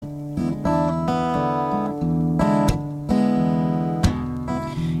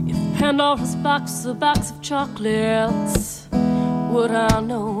Pandora's box, a box of chocolates. Would I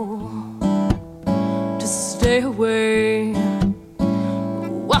know to stay away?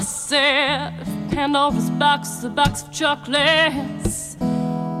 Oh, I said, if Pandora's box, a box of chocolates,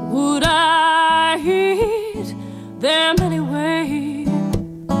 would I eat them anyway?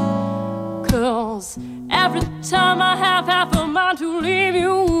 'Cause every time I have half a mind to leave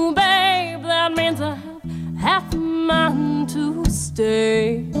you, babe, that means I have half a mind to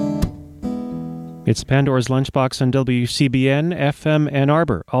stay. It's Pandora's Lunchbox on WCBN FM Ann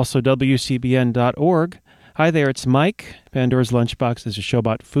Arbor, also WCBN.org. Hi there, it's Mike. Pandora's Lunchbox is a show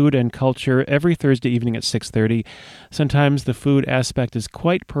about food and culture every Thursday evening at 6:30. Sometimes the food aspect is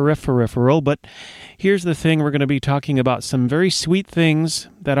quite peripheral, but here's the thing. We're going to be talking about some very sweet things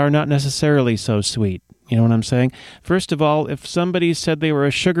that are not necessarily so sweet. You know what I'm saying? First of all, if somebody said they were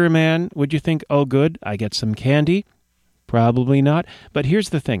a sugar man, would you think, oh good, I get some candy? Probably not. But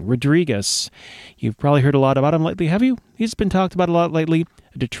here's the thing. Rodriguez, you've probably heard a lot about him lately, have you? He's been talked about a lot lately.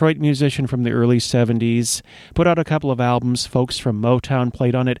 A Detroit musician from the early 70s. Put out a couple of albums. Folks from Motown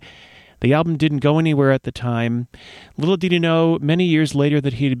played on it. The album didn't go anywhere at the time. Little did he know, many years later,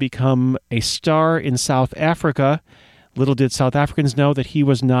 that he'd become a star in South Africa. Little did South Africans know that he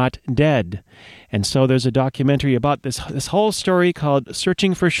was not dead. And so there's a documentary about this whole story called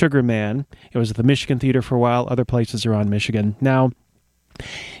Searching for Sugar Man. It was at the Michigan Theater for a while, other places around Michigan. Now,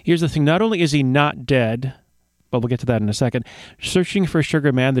 here's the thing. Not only is he not dead, but we'll get to that in a second. Searching for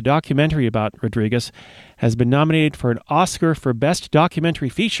Sugar Man, the documentary about Rodriguez, has been nominated for an Oscar for Best Documentary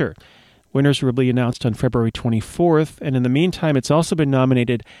Feature. Winners will be announced on February 24th. And in the meantime, it's also been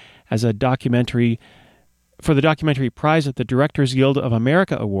nominated as a documentary for the documentary prize at the Directors Guild of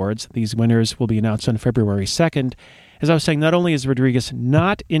America Awards. These winners will be announced on February 2nd. As I was saying, not only is Rodriguez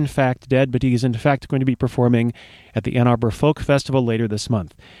not in fact dead, but he is in fact going to be performing at the Ann Arbor Folk Festival later this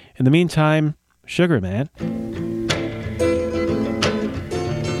month. In the meantime, Sugar Man.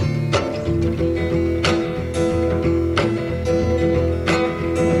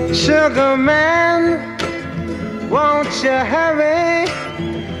 Sugar man, won't you hurry?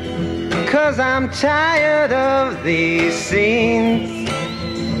 'Cause I'm tired of these scenes.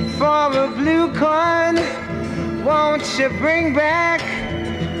 For a blue coin, won't you bring back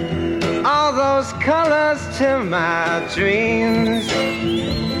all those colors to my dreams?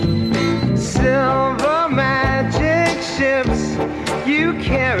 Silver magic ships you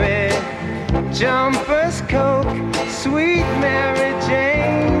carry, jumpers, Coke, sweet Mary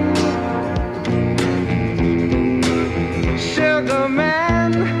Jane. Sugar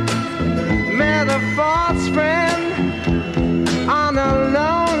man, met a false friend on a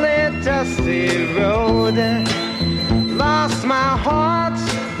lonely, dusty road. Lost my heart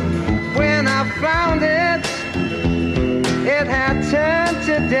when I found it. It had turned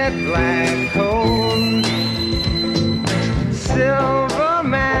to dead black coal. Silver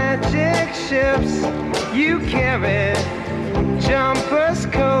magic ships you carry, jumpers,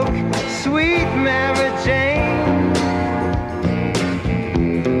 Coke, sweet Mary Jane.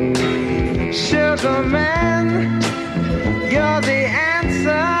 Sugar man, you're the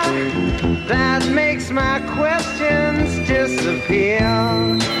answer that makes my questions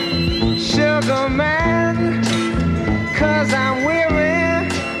disappear. Sugar man, 'cause I'm weary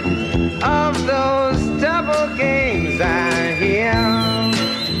of those double games I hear.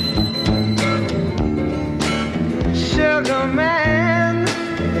 Sugar man,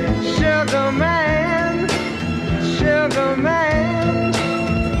 sugar man, sugar man,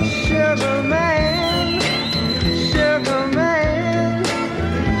 sugar man, sugar man,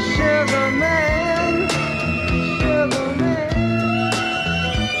 sugar man, sugar man.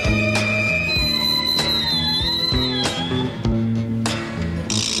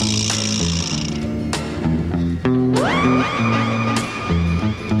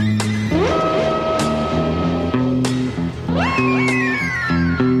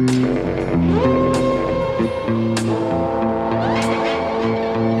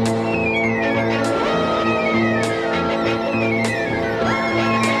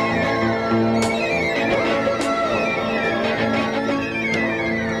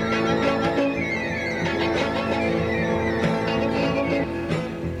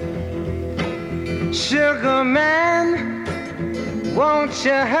 Sugar man, won't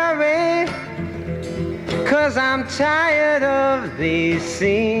you hurry? 'Cause I'm tired of these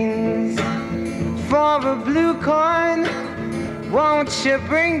scenes. For a blue coin, won't you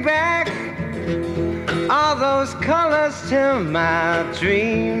bring back all those colors to my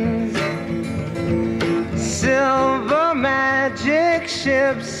dreams? silver magic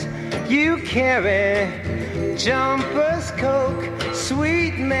ships you carry, Jumpers, Coke,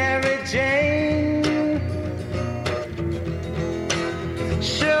 sweet Mary Jane.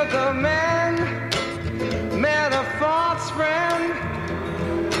 Sugar man met a false friend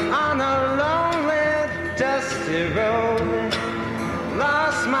on a lonely, dusty road.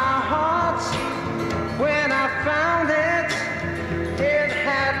 Lost my heart when I found it. It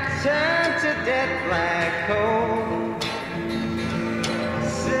had turned to dead black coal.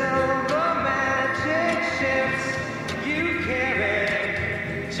 Silver magic ships you carry,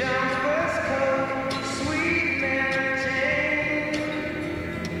 Jumpers, Coke, sweet Mary Jane.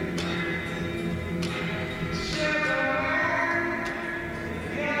 Sugar man,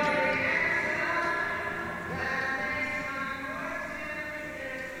 you're the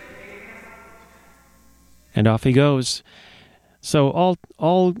And off he goes. So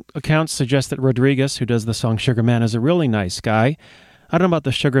all accounts suggest that Rodriguez, who does the song Sugar Man, is a really nice guy. I don't know about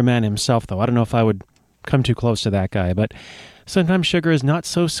the Sugar Man himself, though. I don't know if I would come too close to that guy, but sometimes sugar is not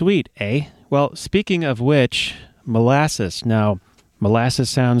so sweet, eh? Well, speaking of which, molasses. Now,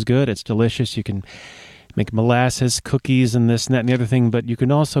 molasses sounds good. It's delicious. You can make molasses, cookies, and this and that and the other thing, but you can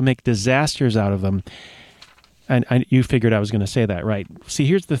also make disasters out of them. And you figured I was going to say that, right? See,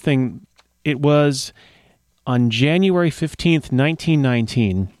 here's the thing. It was on January 15th,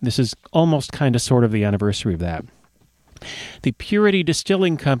 1919, this is almost kind of sort of the anniversary of that, the Purity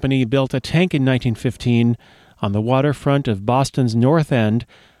Distilling Company built a tank in 1915 on the waterfront of Boston's North End,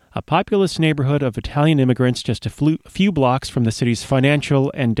 a populous neighborhood of Italian immigrants just a few blocks from the city's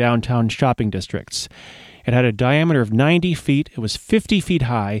financial and downtown shopping districts. It had a diameter of 90 feet. It was 50 feet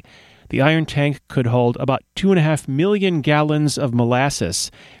high. The iron tank could hold about 2.5 million gallons of molasses,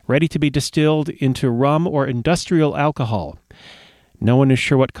 ready to be distilled into rum or industrial alcohol. No one is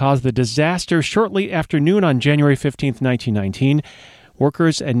sure what caused the disaster. Shortly after noon on January 15, 1919,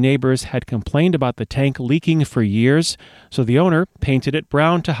 workers and neighbors had complained about the tank leaking for years, so the owner painted it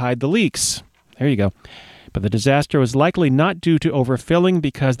brown to hide the leaks. There you go. But the disaster was likely not due to overfilling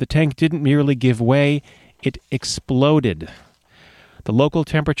because the tank didn't merely give way, it exploded. The local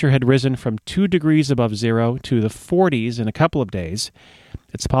temperature had risen from 2 degrees above zero to the 40s in a couple of days.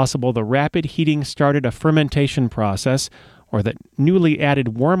 It's possible the rapid heating started a fermentation process, or that newly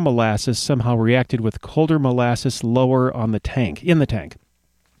added warm molasses somehow reacted with colder molasses lower in the tank.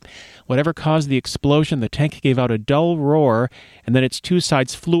 Whatever caused the explosion, the tank gave out a dull roar, and then its two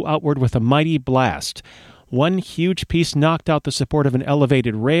sides flew outward with a mighty blast. One huge piece knocked out the support of an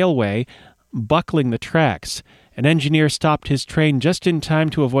elevated railway, buckling the tracks. An engineer stopped his train just in time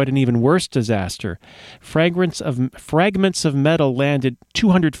to avoid an even worse disaster. Fragments of metal landed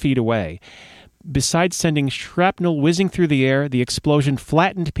 200 feet away. Besides sending shrapnel whizzing through the air, the explosion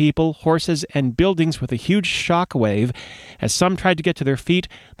flattened people, horses, and buildings with a huge shock wave. As some tried to get to their feet,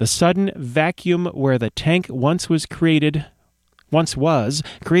 the sudden vacuum where the tank once was created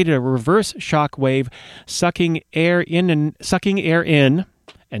a reverse shock wave, sucking air in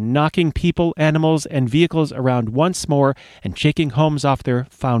and knocking people, animals, and vehicles around once more and shaking homes off their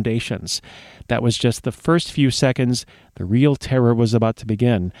foundations. That was just the first few seconds. The real terror was about to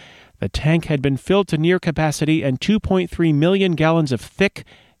begin. The tank had been filled to near capacity, and 2.3 million gallons of thick,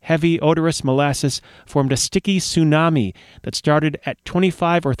 heavy, odorous molasses formed a sticky tsunami that started at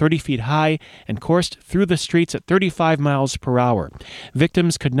 25 or 30 feet high and coursed through the streets at 35 miles per hour.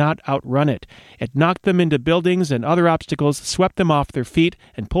 Victims could not outrun it. It knocked them into buildings and other obstacles, swept them off their feet,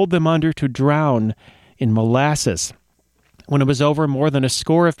 and pulled them under to drown in molasses. When it was over, more than a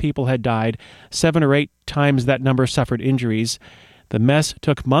score of people had died. 7 or 8 times that number suffered injuries. The mess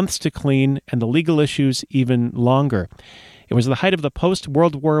took months to clean, and the legal issues even longer. It was the height of the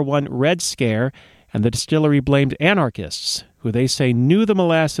post-World War I Red Scare, and the distillery blamed anarchists, who they say knew the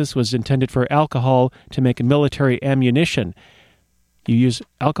molasses was intended for alcohol to make military ammunition. You use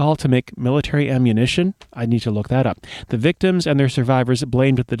alcohol to make military ammunition? I need to look that up. The victims and their survivors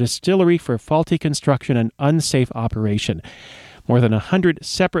blamed the distillery for faulty construction and unsafe operation. More than 100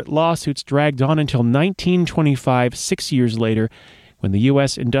 separate lawsuits dragged on until 1925, 6 years later, when the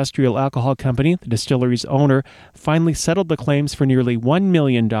U.S. Industrial Alcohol Company, the distillery's owner, finally settled the claims for nearly $1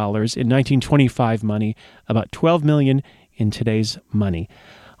 million in 1925 money, about $12 million in today's money.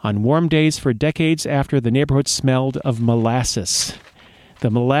 On warm days for decades after, the neighborhood smelled of molasses.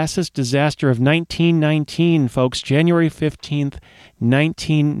 The molasses disaster of 1919, folks, January 15th,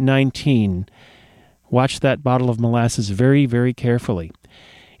 1919. Watch that bottle of molasses very, very carefully.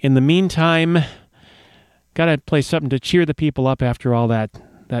 In the meantime, got to play something to cheer the people up after all that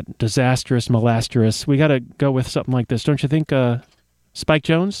disastrous molasses. We got to go with something like this, don't you think, Spike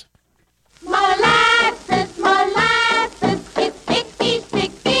Jones? Molasses,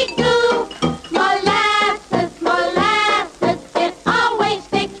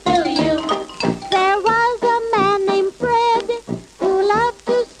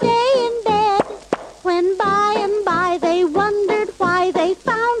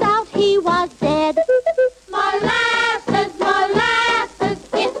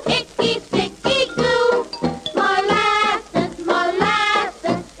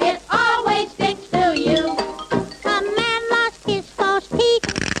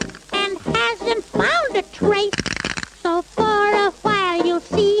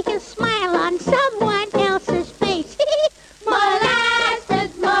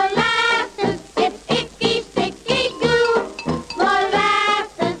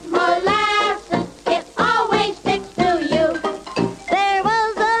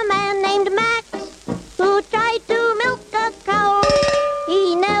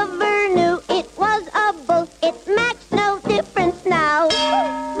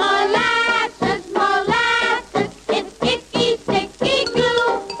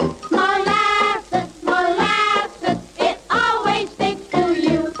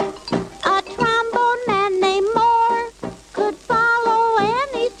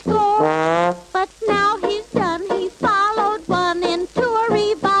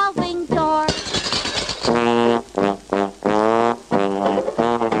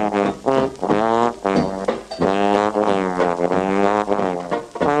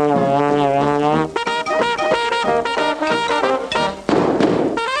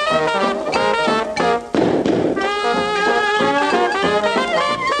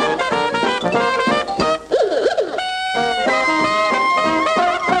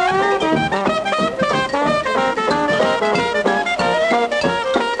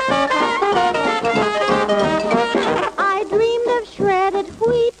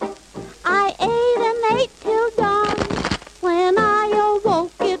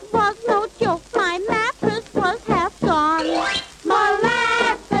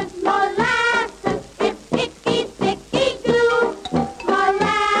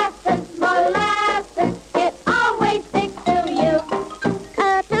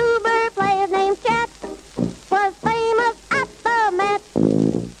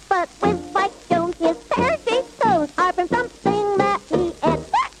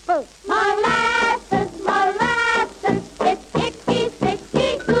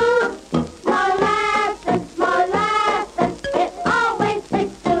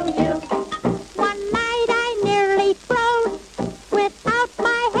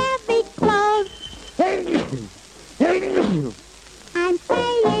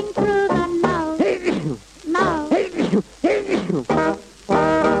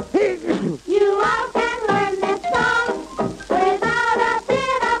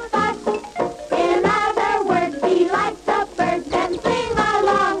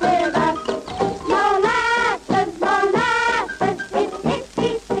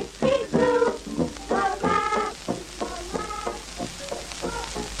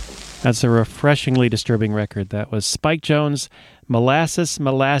 That's a refreshingly disturbing record. That was Spike Jones, Molasses,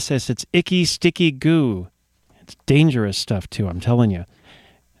 Molasses. It's icky, sticky goo. It's dangerous stuff, too, I'm telling you.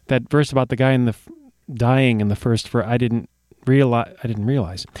 That verse about the guy dying in the first verse, I didn't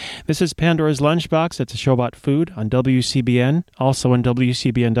realize. This is Pandora's Lunchbox. It's a show about food on WCBN, also on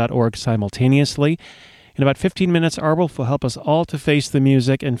WCBN.org simultaneously. In about 15 minutes, Arwolf will help us all to face the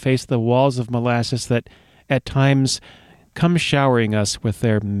music and face the walls of molasses that, at times, come showering us with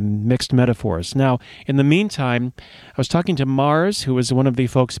their mixed metaphors. Now, in the meantime, I was talking to Mars, who was one of the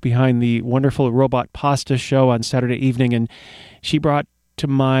folks behind the wonderful Robot Pasta show on Saturday evening, and she brought to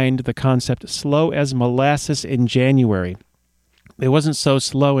mind the concept slow as molasses in January. It wasn't so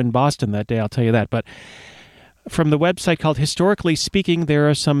slow in Boston that day, I'll tell you that, but from the website called Historically Speaking, there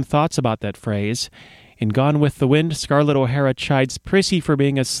are some thoughts about that phrase. In Gone with the Wind, Scarlett O'Hara chides Prissy for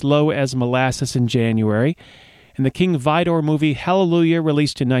being as slow as molasses in January. In the King Vidor movie Hallelujah,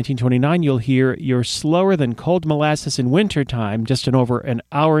 released in 1929, you'll hear "You're slower than cold molasses in wintertime," just over an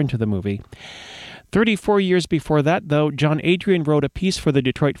hour into the movie. 34 years before that, though, John Adrian wrote a piece for the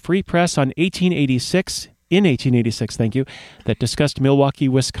Detroit Free Press in 1886, that discussed Milwaukee,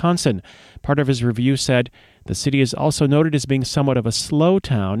 Wisconsin. Part of his review said, "The city is also noted as being somewhat of a slow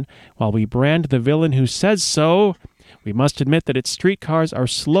town. While we brand the villain who says so, we must admit that its streetcars are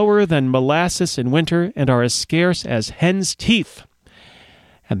slower than molasses in winter and are as scarce as hen's teeth."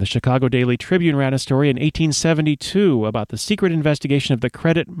 And the Chicago Daily Tribune ran a story in 1872 about the secret investigation of the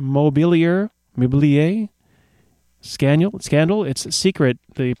Credit Mobilier scandal. It's secret.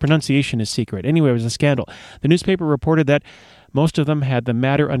 The pronunciation is secret. Anyway, it was a scandal. The newspaper reported that most of them had the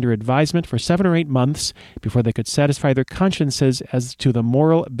matter under advisement for 7 or 8 months before they could satisfy their consciences as to the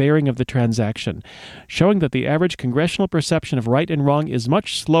moral bearing of the transaction, showing that the average congressional perception of right and wrong is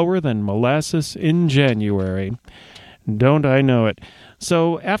much slower than molasses in January. Don't I know it?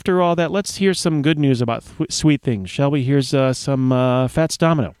 So after all that, let's hear some good news about sweet things, shall we? Here's some Fats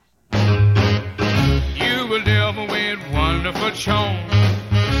Domino. You will never win wonderful charm,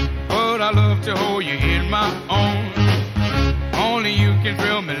 but I love to hold you in my arms. Only you can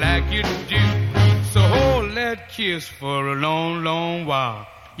thrill me like you do. So hold that kiss for a long, long while.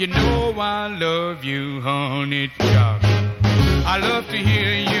 You know I love you, honey child. I love to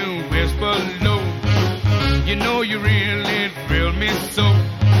hear you whisper low. You know you really thrill me so.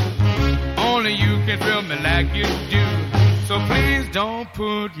 Only you can thrill me like you do. So please don't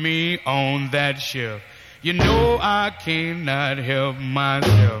put me on that shelf. You know I cannot help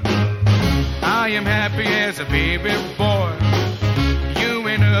myself. I am happy as a baby boy. You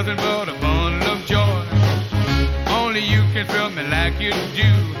ain't nothing but a bundle of joy. Only you can thrill me like you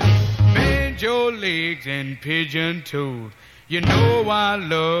do. Bend your legs and pigeon toes. You know I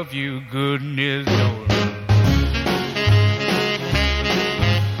love you, goodness knows.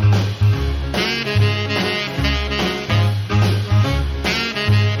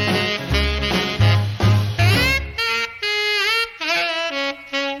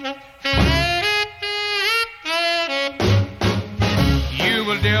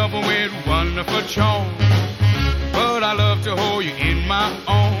 Devil with wonderful charm, but I love to hold you in my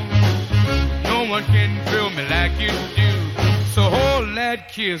arms. No one can thrill me like you do. So hold that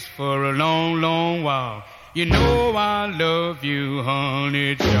kiss for a long, long while. You know I love you,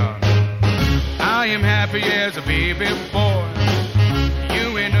 honey child. I am happy as a baby boy.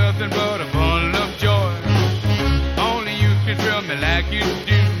 You ain't nothing but a bundle of joy. Only you can thrill me like you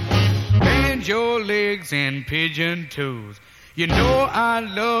do. Bend your legs and pigeon toes. You know I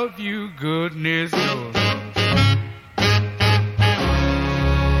love you, goodness knows.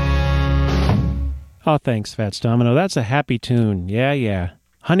 Oh, thanks, Fats Domino. That's a happy tune. Yeah.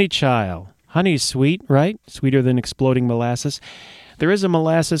 Honey Child. Honey's sweet, right? Sweeter than exploding molasses. There is a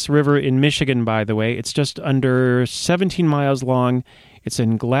molasses river in Michigan, by the way. It's just under 17 miles long. It's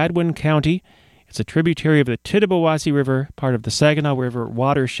in Gladwin County. It's a tributary of the Tittabawassee River, part of the Saginaw River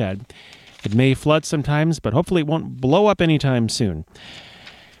watershed. It may flood sometimes, but hopefully it won't blow up anytime soon.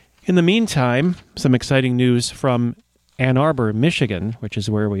 In the meantime, some exciting news from Ann Arbor, Michigan, which is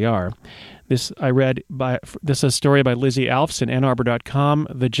where we are. This is a story by Lizzie Alfs in AnnArbor.com.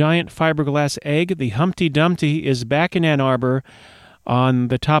 The giant fiberglass egg, the Humpty Dumpty, is back in Ann Arbor on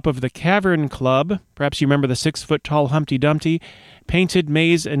the top of the Cavern Club. Perhaps you remember the 6-foot-tall Humpty Dumpty, painted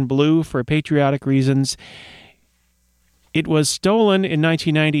maize and blue for patriotic reasons. It was stolen in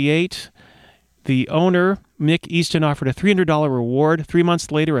 1998. The owner, Mick Easton, offered a $300 reward. 3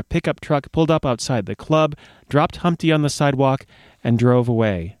 months later, a pickup truck pulled up outside the club, dropped Humpty on the sidewalk, and drove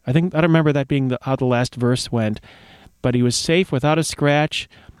away. I don't remember that being how the last verse went, but he was safe without a scratch.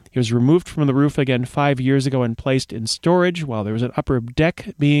 It was removed from the roof again 5 years ago and placed in storage while there was an upper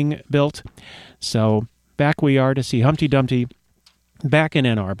deck being built. So back we are to see Humpty Dumpty back in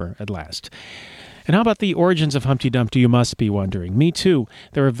Ann Arbor at last. And how about the origins of Humpty Dumpty, you must be wondering. Me too.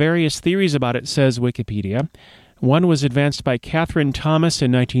 There are various theories about it, says Wikipedia. One was advanced by Catherine Thomas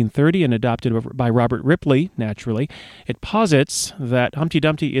in 1930 and adopted by Robert Ripley, naturally. It posits that Humpty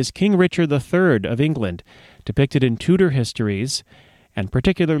Dumpty is King Richard III of England, depicted in Tudor histories, and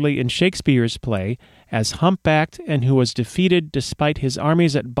particularly in Shakespeare's play, as humpbacked and who was defeated despite his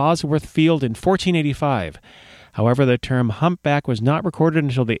armies at Bosworth Field in 1485. However, the term humpback was not recorded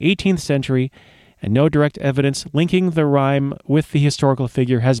until the 18th century, and no direct evidence linking the rhyme with the historical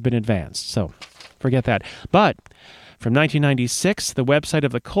figure has been advanced. So, forget that. But from 1996, the website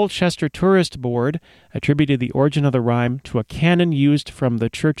of the Colchester Tourist Board attributed the origin of the rhyme to a canon used from the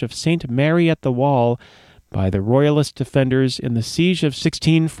Church of St. Mary at the Wall by the Royalist defenders in the Siege of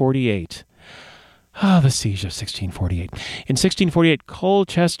 1648. The Siege of 1648. In 1648,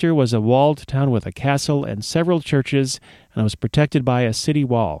 Colchester was a walled town with a castle and several churches, and was protected by a city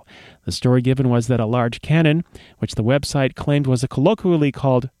wall. The story given was that a large cannon, which the website claimed was colloquially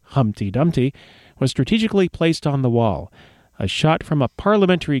called Humpty Dumpty, was strategically placed on the wall. A shot from a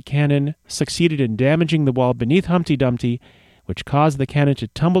parliamentary cannon succeeded in damaging the wall beneath Humpty Dumpty, which caused the cannon to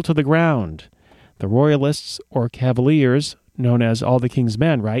tumble to the ground. The Royalists, or Cavaliers, known as All the King's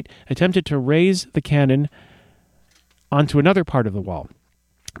Men, attempted to raise the cannon onto another part of the wall.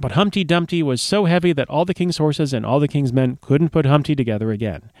 But Humpty Dumpty was so heavy that all the king's horses and all the king's men couldn't put Humpty together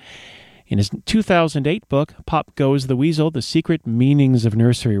again. In his 2008 book, Pop Goes the Weasel, The Secret Meanings of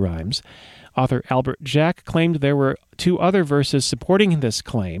Nursery Rhymes, author Albert Jack claimed there were 2 other verses supporting this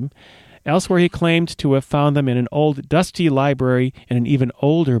claim. Elsewhere, he claimed to have found them in an old, dusty library in an even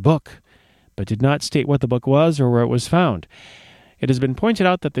older book, but did not state what the book was or where it was found. It has been pointed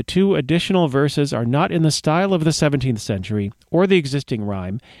out that the 2 additional verses are not in the style of the 17th century or the existing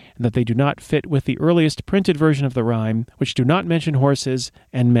rhyme, and that they do not fit with the earliest printed version of the rhyme, which do not mention horses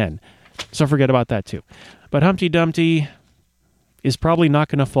and men. So forget about that too. But Humpty Dumpty is probably not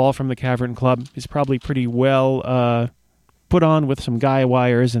going to fall from the Cavern Club. He's probably pretty well put on with some guy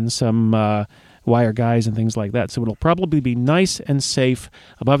wires and some wire guys and things like that. So it'll probably be nice and safe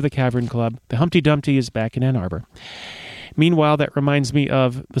above the Cavern Club. The Humpty Dumpty is back in Ann Arbor. Meanwhile, that reminds me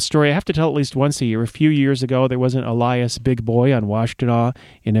of the story I have to tell at least once a year. A few years ago, there was an Elias Big Boy on Washtenaw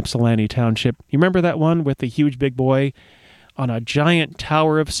in Ypsilanti Township. You remember that one with the huge big boy on a giant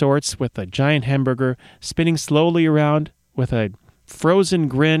tower of sorts with a giant hamburger spinning slowly around with a frozen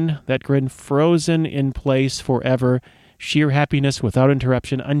grin, that grin frozen in place forever, sheer happiness without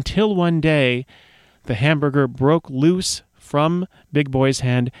interruption, until one day the hamburger broke loose from Big Boy's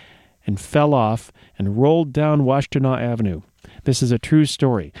hand and fell off and rolled down Washtenaw Avenue. This is a true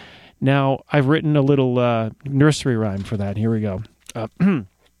story. Now, I've written a little nursery rhyme for that. Here we go.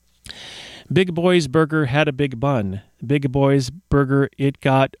 Big Boy's burger had a big bun. Big Boy's burger, it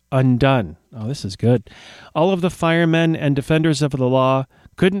got undone. Oh, this is good. All of the firemen and defenders of the law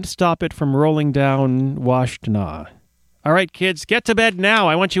couldn't stop it from rolling down Washtenaw. All right, kids, get to bed now.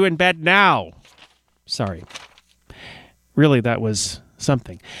 I want you in bed now. Sorry. Really, that was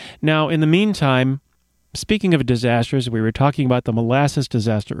something. Now, in the meantime, speaking of disasters, we were talking about the molasses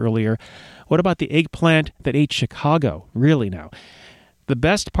disaster earlier. What about the eggplant that ate Chicago? Really now. The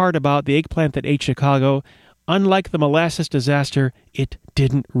best part about the eggplant that ate Chicago, unlike the molasses disaster, it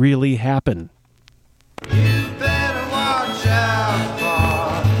didn't really happen. You better watch out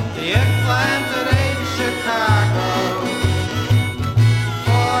for the eggplant that ate Chicago,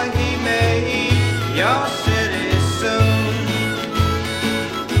 for he may eat your city soon.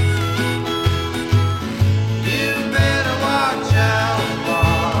 You better watch out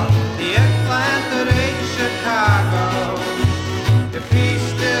for the eggplant that ate Chicago. If he's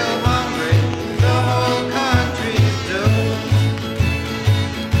still hungry, the whole country's doomed.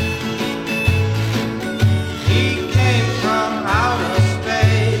 He came from outer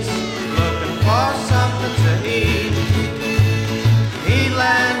space, looking for something to eat. He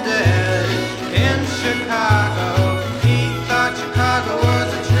landed in Chicago. He thought Chicago was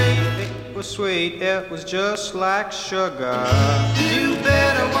a treat. It was sweet, it was just like sugar. You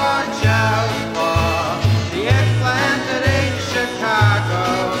better watch out for the eggplant that ate Chicago,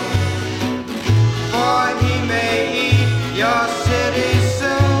 for he may eat your city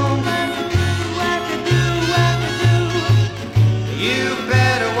soon. You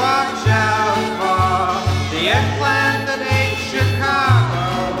better watch out for the eggplant that ate Chicago.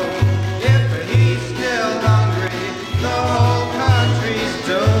 If he's still hungry, the whole country's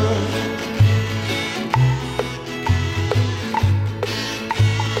doomed.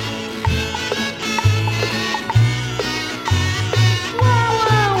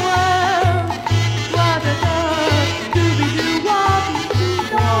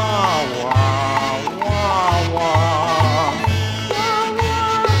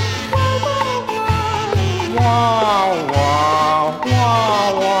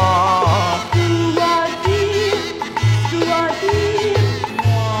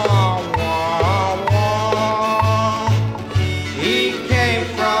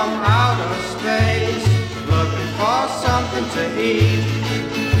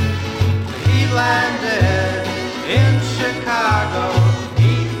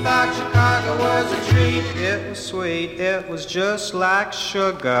 Chicago was a treat. It was sweet, it was just like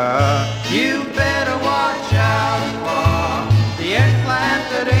sugar. You better watch out for the eggplant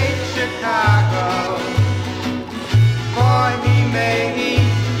that ate Chicago. For he may eat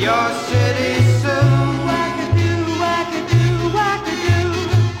your city soon. Wackadoo, wackadoo, wackadoo.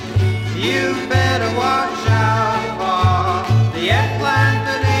 You better watch out for the eggplant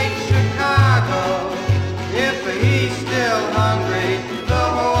that ate Chicago. If he's still hungry, the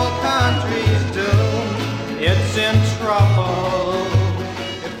whole country's doomed. It's in trouble.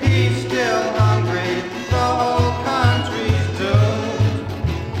 If he's still hungry, the whole country's doomed.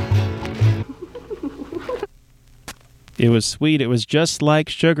 It was sweet. It was just like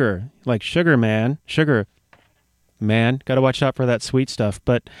sugar. Like sugar, man. Sugar, man. Got to watch out for that sweet stuff.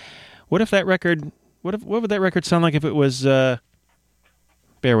 But what if that record... What would that record sound like if it was... bear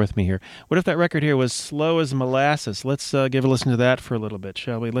with me here. What if that record here was Slow as Molasses? Let's give a listen to that for a little bit,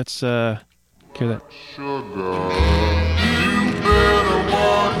 shall we? Let's hear that. Sugar, you better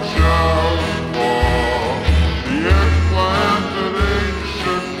watch out for the eggplant that ate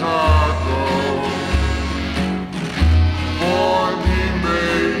Chicago. For he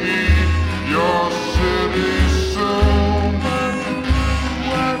may eat your city soon.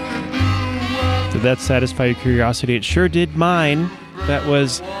 Did that satisfy your curiosity? It sure did mine. That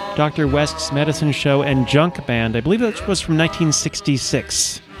was Dr. West's Medicine Show and Junk Band. I believe that was from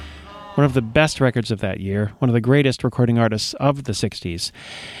 1966. One of the best records of that year. One of the greatest recording artists of the 60s.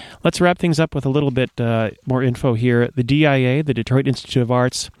 Let's wrap things up with a little bit more info here. The DIA, the Detroit Institute of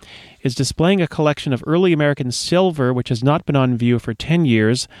Arts, is displaying a collection of early American silver, which has not been on view for 10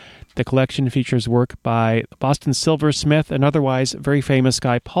 years. The collection features work by Boston silversmith and otherwise very famous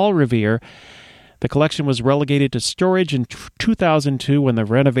guy Paul Revere. The collection was relegated to storage in 2002 when the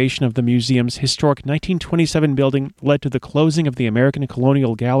renovation of the museum's historic 1927 building led to the closing of the American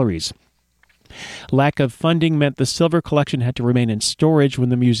Colonial Galleries. Lack of funding meant the silver collection had to remain in storage when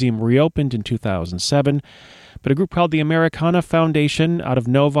the museum reopened in 2007, but a group called the Americana Foundation out of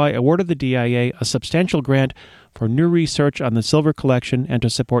Novi awarded the DIA a substantial grant for new research on the silver collection and to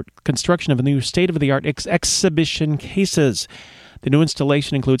support construction of a new state-of-the-art exhibition cases. The new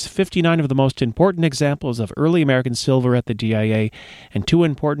installation includes 59 of the most important examples of early American silver at the DIA and 2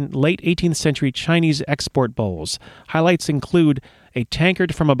 important late 18th century Chinese export bowls. Highlights include a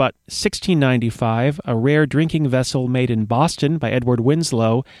tankard from about 1695, a rare drinking vessel made in Boston by Edward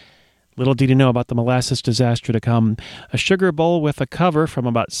Winslow. Little did he know about the molasses disaster to come. A sugar bowl with a cover from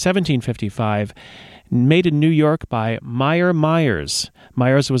about 1755, made in New York by Meyer Myers.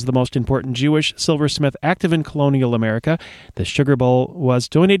 Myers was the most important Jewish silversmith active in colonial America. The sugar bowl was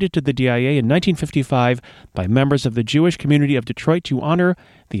donated to the DIA in 1955 by members of the Jewish community of Detroit to honor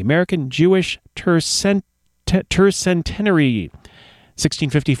the American Jewish Tercentenary,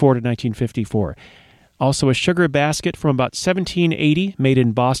 1654 to 1954. Also a sugar basket from about 1780, made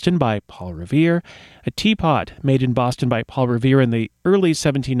in Boston by Paul Revere, a teapot made in Boston by Paul Revere in the early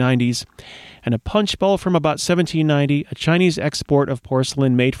 1790s, and a punch bowl from about 1790, a Chinese export of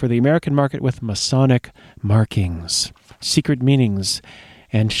porcelain made for the American market with Masonic markings, secret meanings,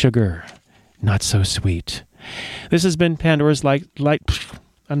 and sugar, not so sweet. This has been Pandora's I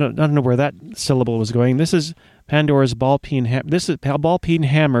don't know where that syllable was going. This is Pandora's ball-peen hammer. This is ball-peen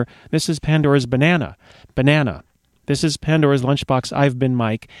hammer. This is Pandora's banana. This is Pandora's lunchbox. I've been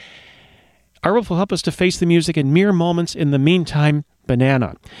Mike. Our will help us to face the music in mere moments. In the meantime,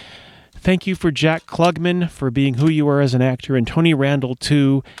 banana. Thank you for Jack Klugman for being who you are as an actor, and Tony Randall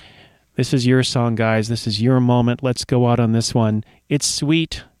too. This is your song, guys. This is your moment. Let's go out on this one. It's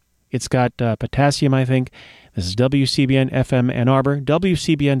sweet. It's got potassium, I think. This is WCBN FM Ann Arbor,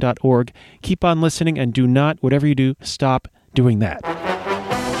 WCBN.org. Keep on listening and do not, whatever you do, stop doing that.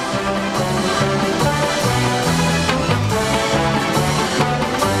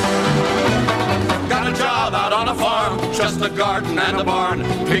 Got a job out on a farm, just a garden and a barn,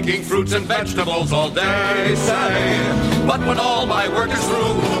 picking fruits and vegetables all day, say. But when all my work is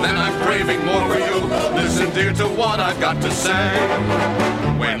through, then I'm craving more for you. Listen, dear, to what I've got to say.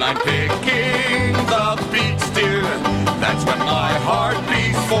 When I'm picking the beets, dear, that's when my heart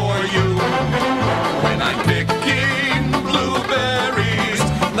beats for you. When I'm picking blueberries,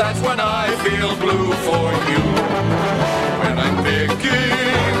 that's when I feel blue for you. When I'm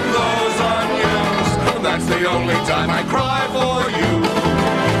picking those onions, that's the only time I cry for you.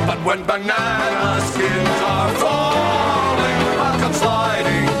 But when banana skins are falling, I'll come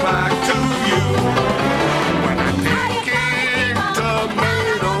sliding back to you. When I'm picking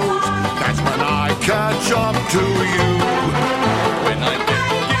tomatoes, that's when I catch up to you. When I'm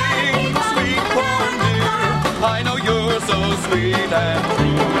picking sweet corn, dear, I know you're so sweet and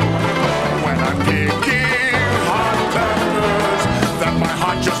true.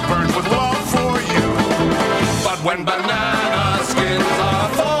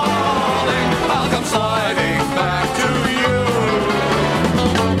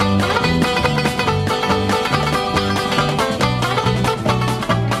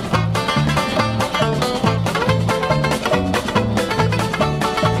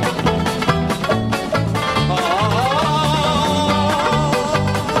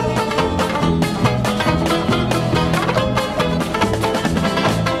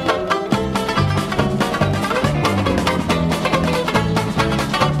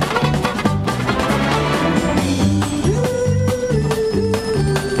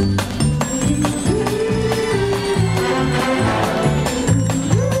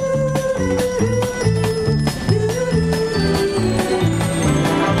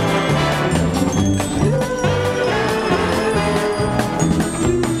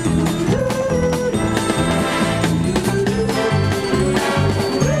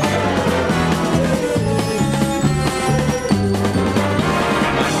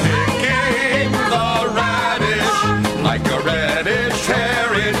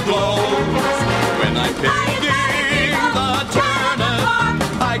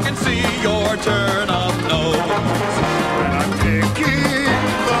 turn of nose. When I'm picking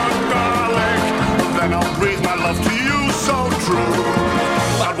the garlic, then I'll breathe my love to you so true.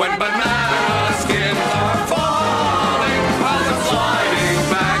 But when banana skins are falling, I'll come sliding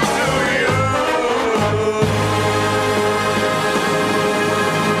back to you.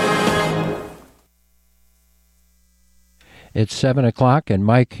 It's 7 o'clock, and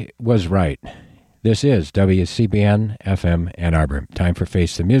Mike was right. This is WCBN FM Ann Arbor. Time for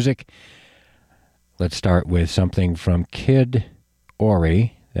Face the Music. Let's start with something from Kid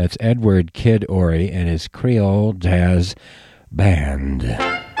Ory. That's Edward Kid Ory and his Creole Jazz Band.